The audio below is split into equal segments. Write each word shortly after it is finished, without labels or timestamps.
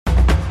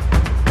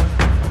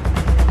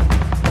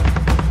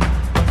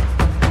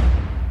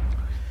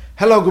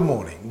Hello, good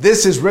morning.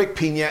 This is Rick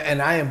Pina,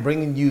 and I am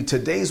bringing you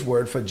today's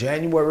word for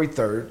January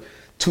 3rd,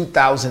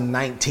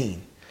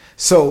 2019.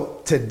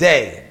 So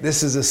today,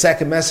 this is the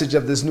second message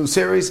of this new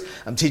series.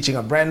 I'm teaching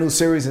a brand new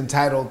series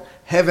entitled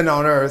Heaven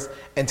on Earth,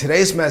 and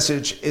today's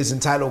message is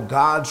entitled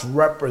God's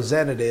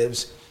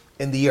Representatives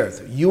in the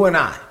Earth. You and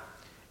I,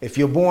 if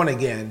you're born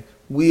again,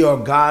 we are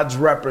God's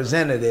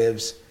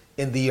representatives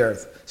in the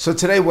earth. So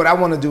today what I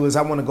want to do is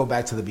I want to go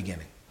back to the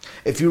beginning.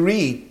 If you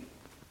read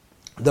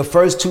the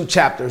first two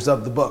chapters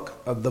of the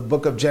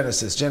book of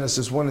Genesis,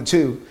 Genesis 1 and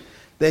 2,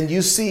 then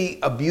you see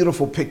a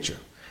beautiful picture.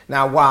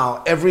 Now,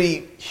 while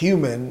every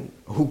human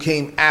who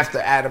came after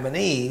Adam and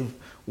Eve,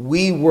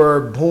 we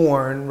were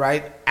born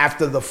right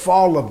after the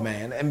fall of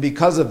man. And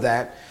because of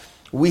that,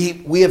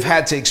 we have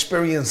had to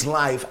experience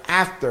life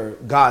after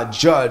God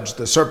judged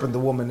the serpent, the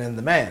woman, and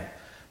the man.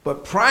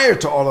 But prior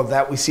to all of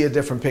that, we see a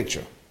different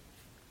picture.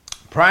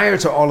 Prior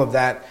to all of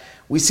that,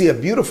 we see a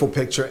beautiful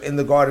picture in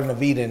the Garden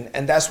of Eden,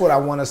 and that's what I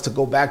want us to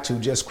go back to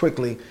just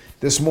quickly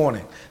this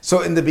morning.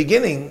 So in the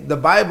beginning, the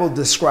Bible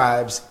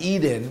describes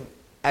Eden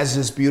as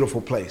this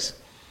beautiful place.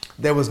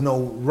 There was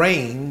no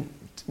rain,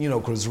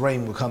 because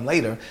rain will come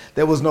later.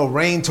 There was no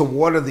rain to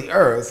water the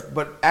earth,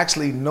 but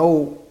actually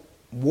no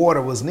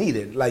water was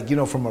needed.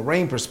 From a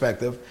rain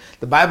perspective,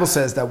 the Bible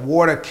says that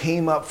water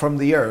came up from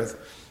the earth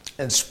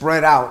and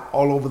spread out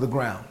all over the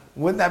ground.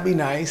 Wouldn't that be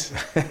nice?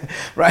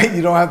 Right?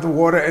 You don't have to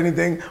water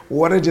anything.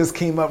 Water just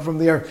came up from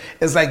the earth.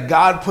 It's like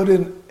God put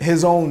in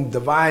his own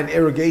divine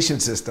irrigation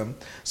system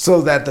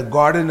so that the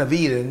Garden of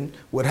Eden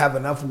would have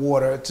enough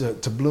water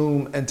to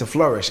bloom and to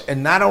flourish.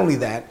 And not only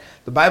that,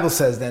 the Bible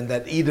says then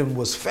that Eden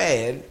was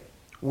fed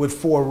with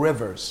 4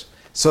 rivers.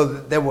 So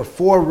there were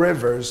 4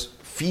 rivers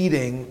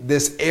feeding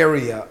this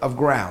area of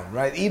ground,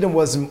 right? Eden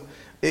wasn't,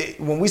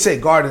 when we say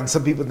garden,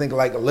 some people think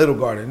like a little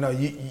garden. No,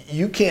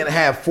 you can't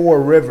have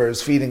 4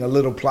 rivers feeding a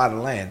little plot of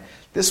land.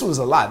 This was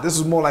a lot. This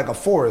was more like a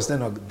forest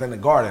than a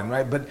garden,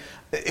 right? But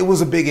it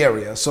was a big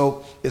area.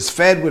 So it's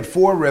fed with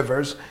 4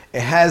 rivers. It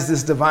has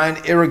this divine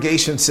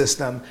irrigation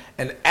system,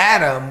 and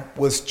Adam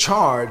was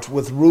charged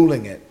with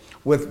ruling it.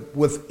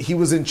 He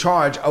was in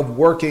charge of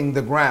working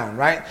the ground,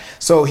 right?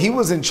 So he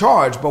was in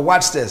charge, but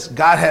watch this.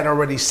 God had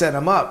already set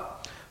him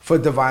up for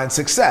divine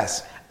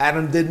success.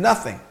 Adam did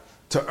nothing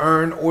to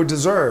earn or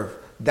deserve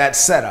that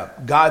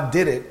setup. God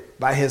did it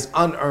by his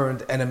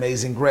unearned and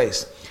amazing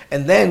grace.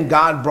 And then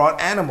God brought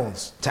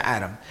animals to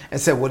Adam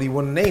and said, what do you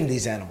want to name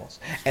these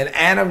animals? And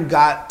Adam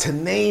got to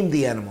name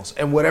the animals.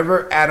 And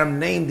whatever Adam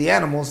named the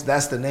animals,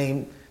 that's the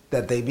name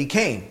that they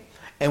became.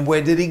 And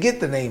where did he get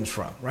the names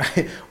from,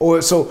 right?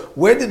 So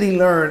where did he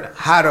learn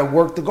how to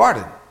work the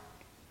garden?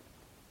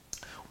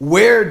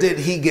 Where did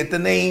he get the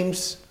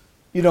names,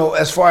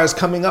 as far as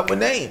coming up with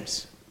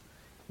names?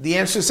 The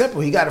answer is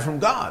simple. He got it from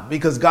God,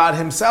 because God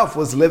himself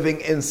was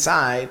living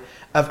inside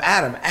of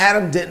Adam.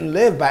 Adam didn't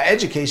live by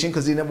education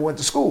because he never went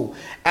to school.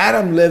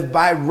 Adam lived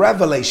by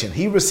revelation.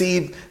 He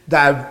received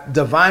the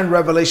divine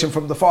revelation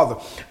from the Father.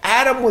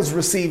 Adam was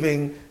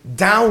receiving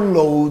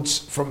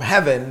downloads from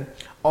heaven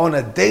on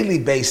a daily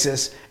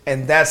basis,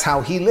 and that's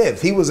how he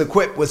lived. He was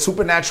equipped with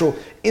supernatural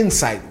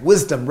insight,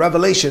 wisdom,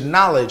 revelation,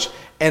 knowledge,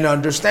 and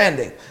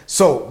understanding.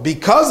 So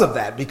because of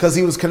that, because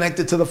he was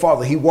connected to the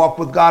Father, he walked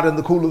with God in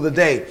the cool of the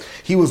day.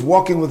 He was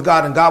walking with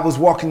God and God was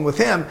walking with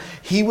him.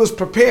 He was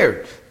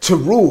prepared to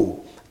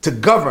rule, to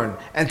govern,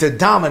 and to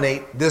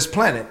dominate this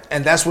planet.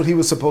 And that's what he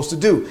was supposed to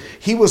do.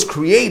 He was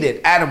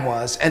created, Adam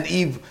was, and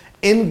Eve,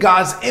 in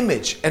God's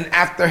image and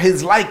after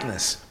his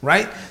likeness,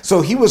 right?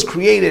 So he was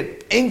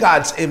created in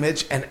God's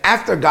image and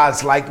after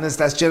God's likeness.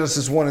 That's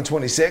Genesis 1 and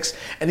 26.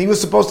 And he was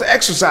supposed to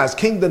exercise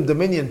kingdom,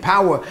 dominion,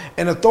 power,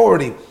 and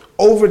authority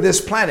over this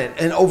planet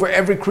and over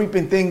every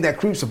creeping thing that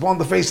creeps upon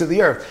the face of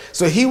the earth.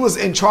 So he was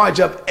in charge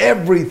of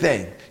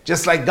everything,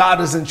 just like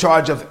God is in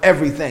charge of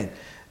everything.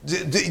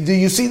 Do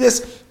you see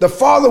this? The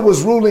Father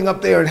was ruling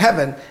up there in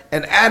heaven,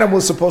 and Adam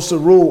was supposed to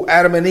rule,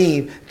 Adam and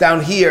Eve,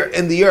 down here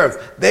in the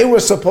earth. They were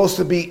supposed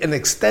to be an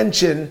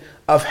extension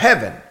of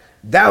heaven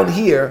down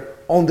here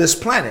on this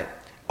planet.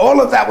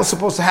 All of that was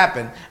supposed to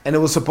happen, and it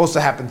was supposed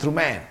to happen through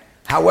man.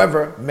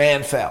 However,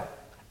 man fell.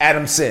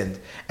 Adam sinned.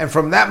 And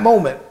from that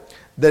moment,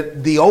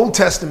 the Old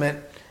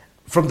Testament,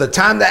 from the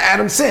time that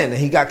Adam sinned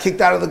and he got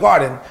kicked out of the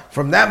garden,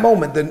 from that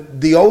moment,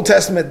 the Old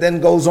Testament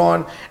then goes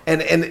on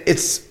and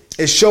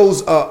it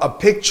shows a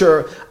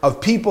picture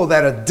of people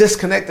that are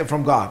disconnected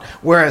from God.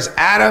 Whereas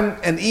Adam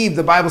and Eve,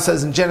 the Bible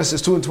says in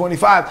Genesis 2 and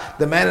 25,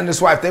 the man and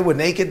his wife, they were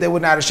naked, they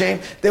were not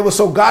ashamed. They were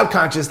so God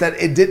conscious that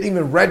it didn't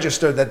even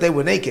register that they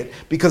were naked,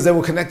 because they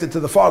were connected to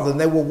the Father and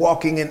they were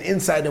walking in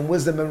insight and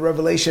wisdom and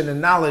revelation and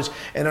knowledge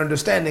and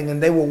understanding,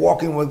 and they were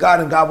walking with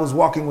God and God was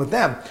walking with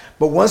them.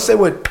 But once they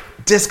were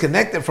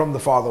disconnected from the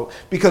Father,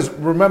 because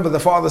remember the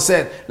Father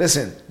said,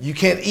 listen, you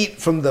can't eat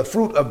from the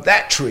fruit of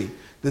that tree.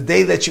 The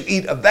day that you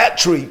eat of that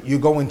tree, you're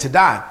going to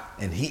die.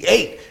 And he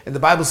ate. And the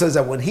Bible says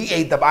that when he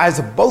ate, the eyes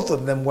of both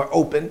of them were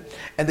open,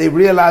 and they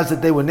realized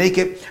that they were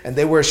naked and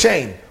they were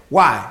ashamed.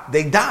 Why?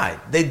 They died.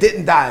 They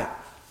didn't die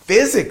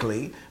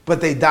physically, but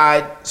they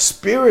died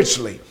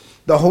spiritually.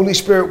 The Holy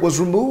Spirit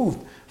was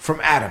removed from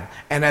Adam.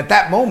 And at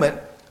that moment,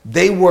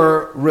 they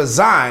were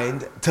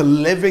resigned to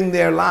living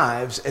their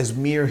lives as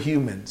mere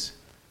humans.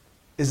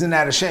 Isn't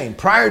that a shame?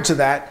 Prior to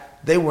that,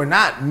 they were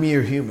not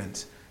mere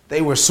humans.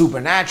 They were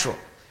supernatural.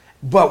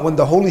 But when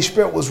the Holy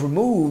Spirit was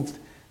removed,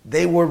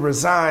 they were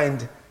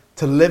resigned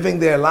to living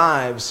their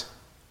lives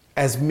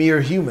as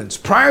mere humans.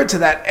 Prior to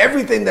that,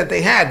 everything that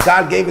they had,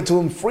 God gave it to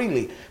them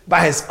freely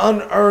by his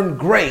unearned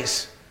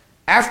grace.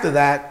 After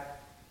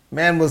that,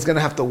 man was going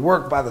to have to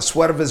work by the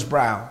sweat of his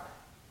brow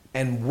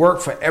and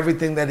work for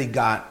everything that he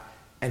got.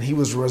 And he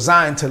was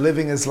resigned to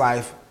living his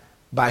life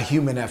by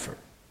human effort.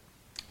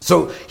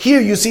 So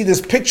here you see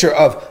this picture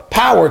of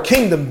power,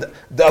 kingdom,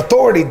 the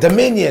authority,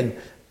 dominion,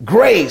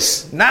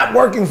 grace, not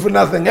working for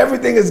nothing.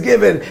 Everything is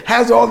given,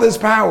 has all this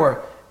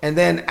power. And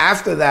then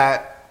after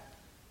that,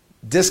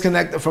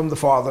 disconnected from the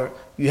Father,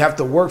 you have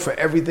to work for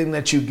everything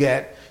that you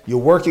get. You're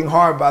working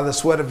hard by the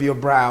sweat of your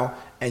brow,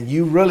 and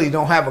you really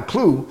don't have a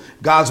clue.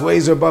 God's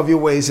ways are above your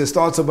ways, his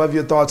thoughts above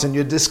your thoughts, and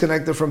you're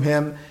disconnected from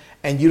him,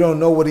 and you don't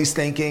know what he's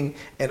thinking,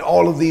 and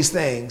all of these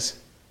things.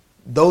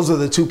 Those are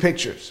the two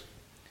pictures.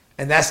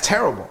 And that's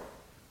terrible.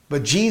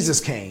 But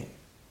Jesus came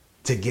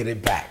to get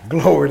it back.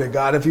 Glory to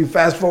God. If you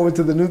fast forward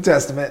to the New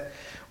Testament,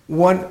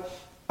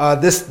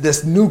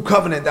 this new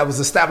covenant that was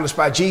established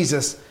by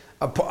Jesus,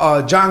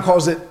 John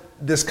calls it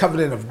this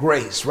covenant of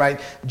grace,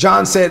 right?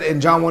 John said in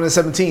John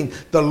 1:17,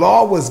 the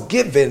law was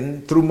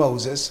given through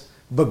Moses,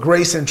 but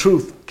grace and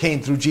truth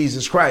came through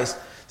Jesus Christ.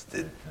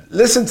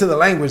 Listen to the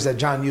language that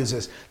John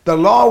uses. The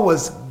law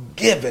was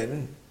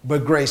given,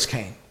 but grace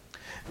came.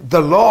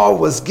 The law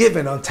was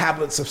given on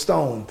tablets of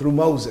stone through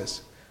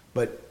Moses.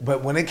 But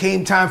when it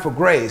came time for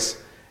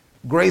grace,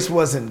 grace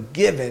wasn't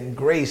given,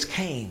 grace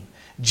came.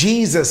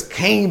 Jesus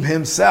came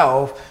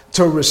himself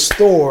to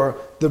restore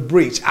the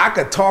breach. I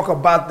could talk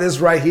about this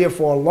right here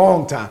for a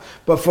long time,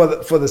 but for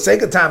the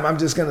sake of time, I'm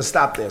just going to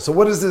stop there. So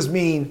what does this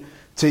mean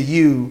to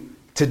you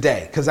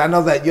today? Because I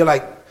know that you're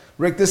like,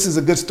 Rick, this is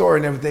a good story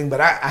and everything, but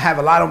I have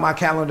a lot on my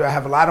calendar. I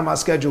have a lot on my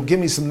schedule. Give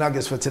me some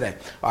nuggets for today.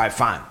 All right,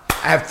 fine.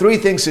 I have 3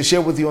 things to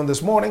share with you on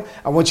this morning.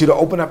 I want you to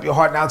open up your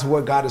heart now to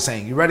what God is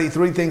saying. You ready?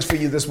 3 things for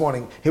you this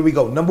morning. Here we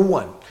go. Number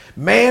 1,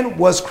 man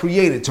was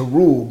created to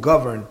rule,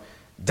 govern,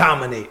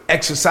 dominate,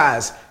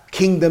 exercise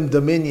kingdom,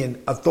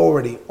 dominion,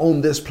 authority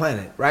on this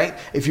planet, right?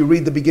 If you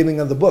read the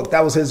beginning of the book,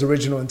 that was his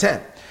original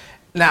intent.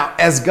 Now,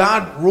 as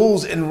God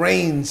rules and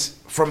reigns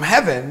from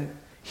heaven,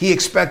 he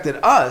expected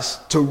us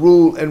to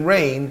rule and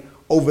reign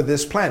over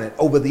this planet,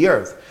 over the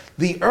earth.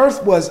 The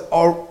earth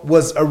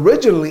was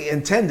originally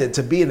intended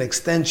to be an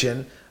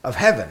extension of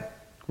heaven,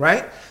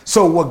 right?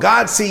 So what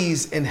God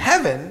sees in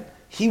heaven,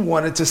 he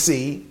wanted to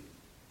see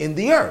in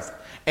the earth.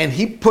 And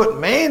he put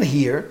man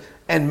here,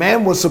 and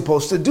man was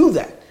supposed to do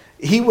that.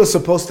 He was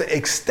supposed to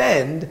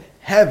extend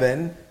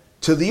heaven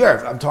to the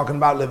earth. I'm talking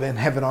about living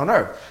heaven on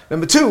earth.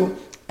 Number 2,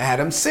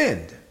 Adam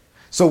sinned.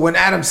 So when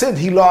Adam sinned,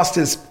 he lost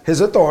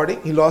his authority,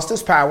 he lost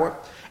his power,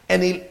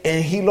 and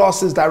he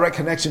lost his direct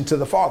connection to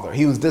the Father.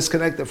 He was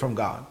disconnected from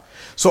God.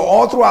 So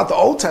all throughout the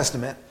Old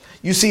Testament,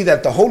 you see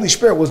that the Holy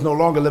Spirit was no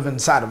longer living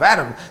inside of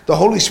Adam. The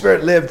Holy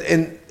Spirit lived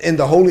in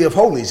the Holy of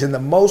Holies, in the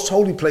most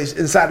holy place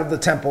inside of the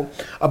temple,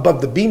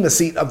 above the bema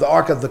seat of the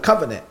Ark of the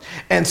Covenant.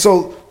 And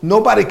so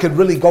nobody could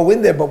really go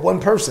in there but one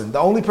person. The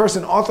only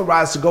person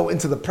authorized to go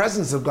into the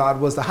presence of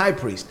God was the high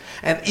priest.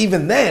 And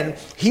even then,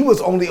 he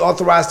was only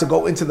authorized to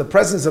go into the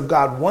presence of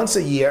God once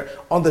a year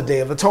on the Day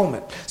of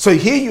Atonement. So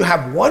here you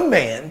have one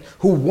man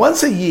who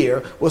once a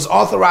year was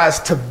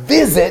authorized to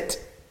visit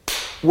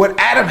what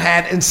Adam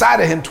had inside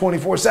of him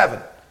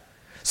 24/7.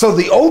 So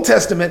the Old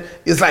Testament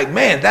is like,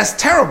 man, that's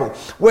terrible.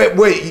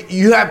 Where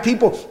you have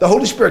people, the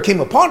Holy Spirit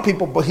came upon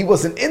people, but he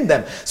wasn't in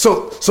them.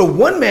 So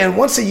one man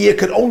once a year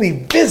could only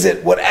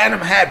visit what Adam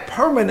had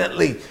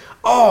permanently.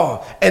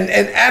 Oh, and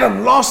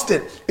Adam lost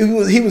it.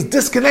 He was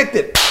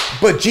disconnected,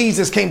 but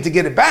Jesus came to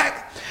get it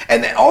back.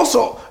 And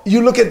also,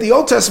 you look at the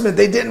Old Testament,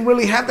 they didn't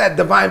really have that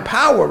divine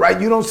power, right?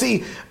 You don't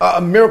see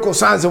miracle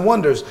signs and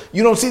wonders.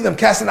 You don't see them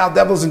casting out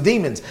devils and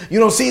demons. You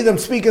don't see them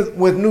speaking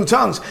with new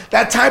tongues.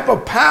 That type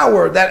of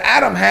power that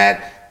Adam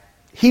had,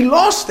 he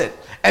lost it.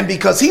 And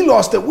because he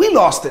lost it, we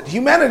lost it.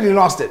 Humanity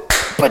lost it.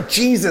 But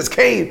Jesus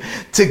came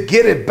to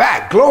get it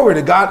back. Glory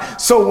to God.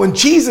 So when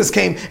Jesus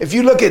came, if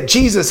you look at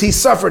Jesus, he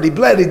suffered, he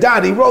bled, he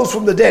died, he rose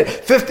from the dead.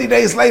 50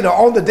 days later,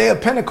 on the day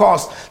of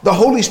Pentecost, the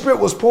Holy Spirit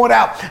was poured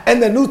out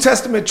and the New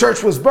Testament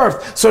church was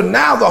birthed. So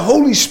now the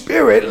Holy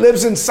Spirit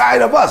lives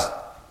inside of us.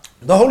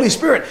 The Holy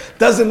Spirit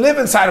doesn't live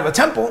inside of a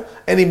temple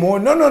anymore.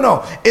 No.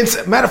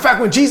 Matter of fact,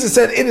 when Jesus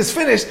said it is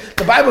finished,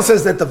 the Bible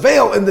says that the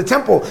veil in the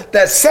temple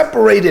that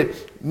separated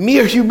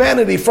mere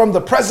humanity from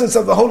the presence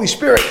of the Holy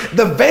Spirit,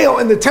 the veil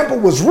in the temple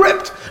was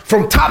ripped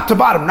from top to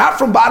bottom, not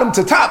from bottom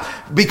to top,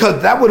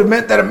 because that would have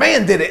meant that a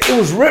man did it. It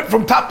was ripped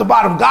from top to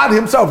bottom. God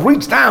himself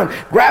reached down,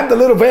 grabbed the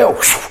little veil,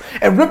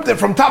 and ripped it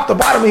from top to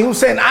bottom. And he was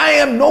saying, I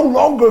am no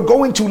longer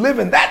going to live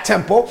in that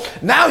temple.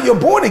 Now you're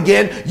born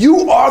again.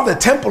 You are the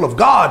temple of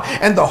God,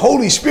 and the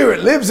Holy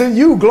Spirit lives in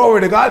you.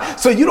 Glory to God.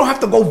 So you don't have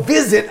to go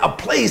visit a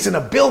place in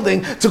a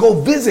building to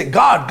go visit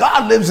God.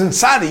 God lives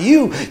inside of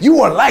you.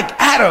 You are like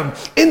Adam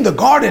in the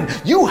garden.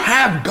 You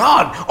have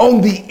God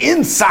on the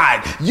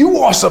inside. You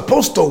are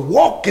supposed to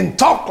walk and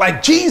talk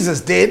like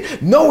Jesus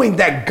did, knowing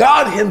that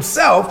God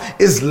himself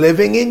is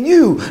living in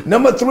you.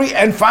 Number 3,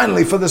 and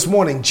finally for this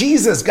morning,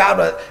 Jesus got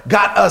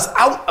us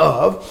out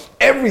of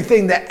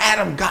everything that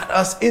Adam got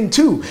us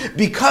into.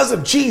 Because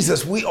of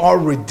Jesus, we are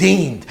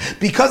redeemed.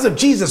 Because of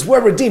Jesus,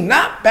 we're redeemed,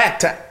 not back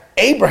to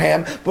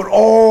Abraham, but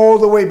all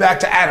the way back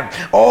to Adam,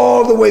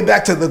 all the way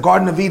back to the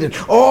Garden of Eden,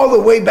 all the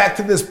way back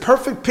to this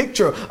perfect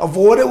picture of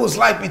what it was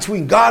like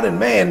between God and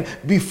man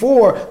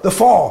before the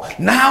fall.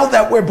 Now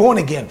that we're born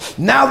again,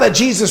 now that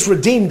Jesus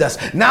redeemed us,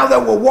 now that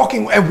we're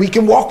walking, and we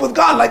can walk with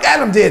God like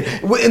Adam did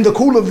in the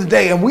cool of the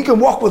day, and we can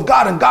walk with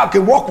God and God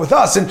can walk with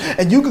us,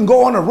 and you can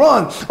go on a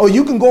run or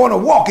you can go on a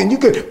walk and you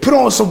can put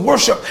on some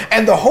worship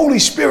and the Holy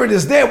Spirit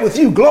is there with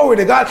you, glory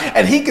to God,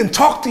 and he can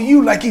talk to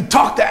you like he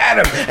talked to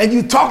Adam, and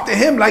you talk to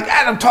him like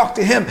Adam talked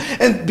to him.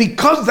 And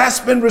because that's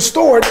been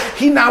restored,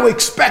 he now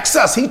expects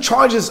us. He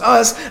charges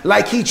us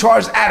like he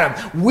charged Adam.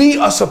 We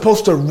are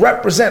supposed to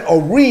represent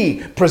or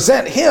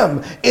represent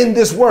him in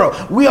this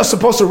world. We are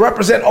supposed to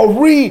represent or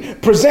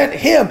represent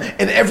him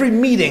in every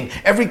meeting,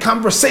 every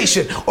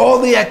conversation,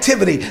 all the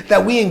activity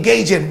that we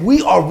engage in.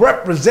 We are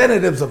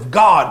representatives of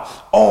God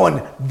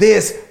on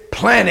this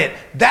planet.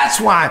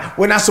 That's why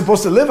we're not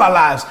supposed to live our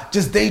lives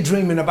just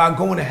daydreaming about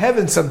going to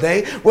heaven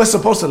someday. We're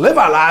supposed to live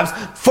our lives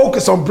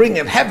focused on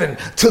bringing heaven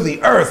to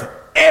the earth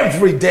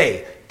every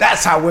day.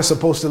 That's how we're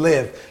supposed to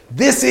live.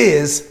 This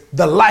is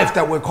the life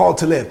that we're called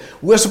to live.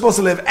 We're supposed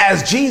to live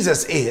as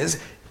Jesus is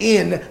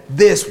in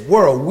this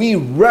world. We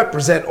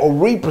represent or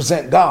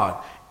represent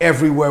God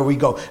everywhere we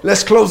go.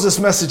 Let's close this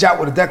message out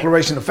with a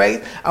declaration of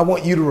faith. I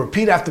want you to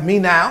repeat after me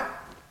now.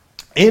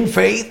 In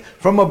faith,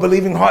 from a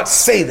believing heart,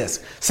 say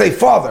this. Say,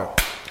 Father,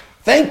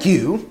 thank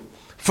you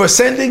for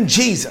sending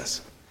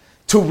Jesus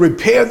to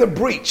repair the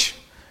breach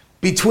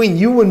between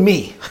you and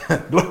me.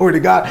 Glory to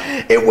God.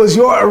 It was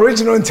your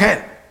original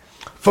intent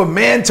for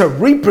man to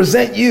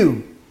represent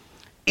you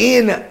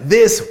in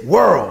this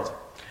world.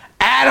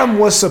 Adam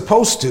was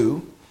supposed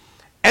to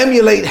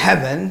emulate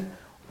heaven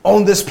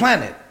on this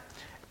planet.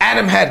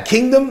 Adam had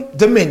kingdom,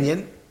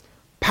 dominion,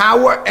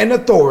 power, and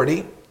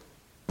authority,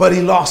 but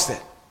he lost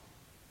it.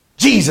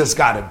 Jesus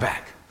got it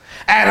back.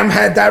 Adam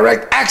had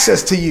direct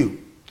access to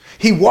you.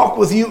 He walked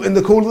with you in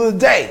the cool of the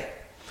day.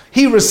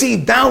 He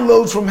received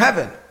downloads from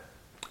heaven,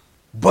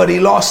 but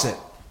he lost it.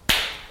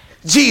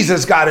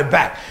 Jesus got it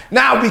back.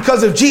 Now,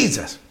 because of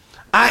Jesus,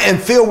 I am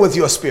filled with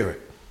your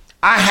spirit.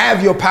 I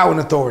have your power and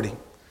authority.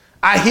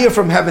 I hear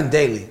from heaven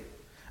daily.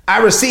 I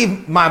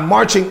receive my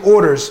marching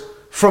orders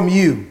from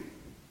you.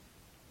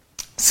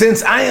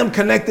 Since I am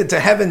connected to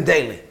heaven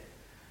daily,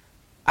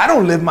 I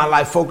don't live my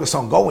life focused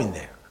on going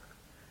there.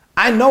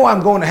 I know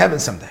I'm going to heaven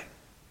someday.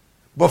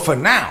 But for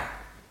now,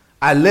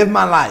 I live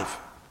my life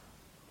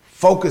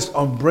focused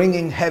on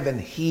bringing heaven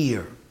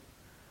here.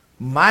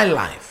 My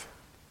life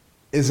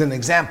is an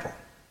example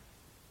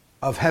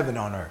of heaven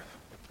on earth.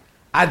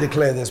 I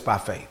declare this by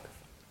faith.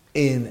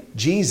 In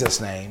Jesus'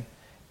 name,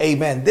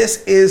 amen.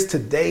 This is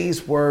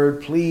today's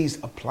word. Please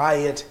apply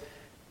it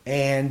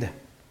and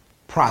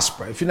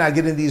prosper. If you're not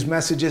getting these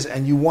messages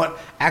and you want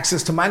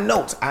access to my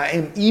notes, I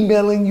am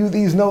emailing you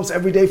these notes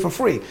every day for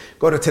free.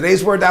 Go to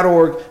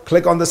todaysword.org,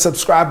 click on the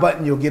subscribe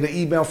button. You'll get an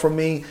email from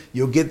me.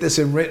 You'll get this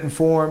in written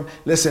form.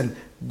 Listen,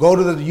 go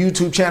to the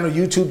YouTube channel,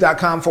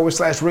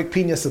 youtube.com/Rick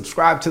Pina.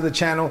 Subscribe to the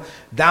channel.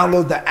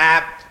 Download the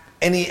app.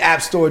 Any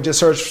app store, just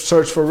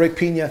search for Rick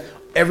Pina.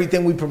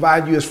 Everything we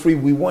provide you is free.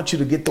 We want you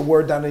to get the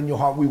word down in your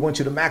heart. We want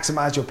you to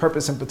maximize your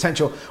purpose and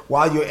potential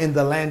while you're in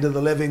the land of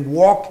the living.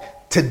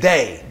 Walk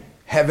today,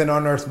 heaven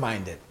on earth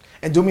minded.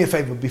 And do me a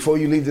favor before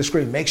you leave the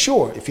screen. Make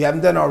sure, if you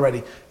haven't done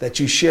already, that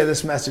you share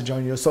this message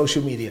on your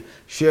social media.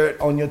 Share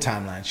it on your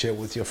timeline. Share it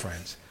with your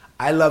friends.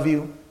 I love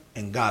you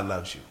and God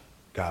loves you.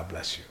 God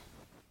bless you.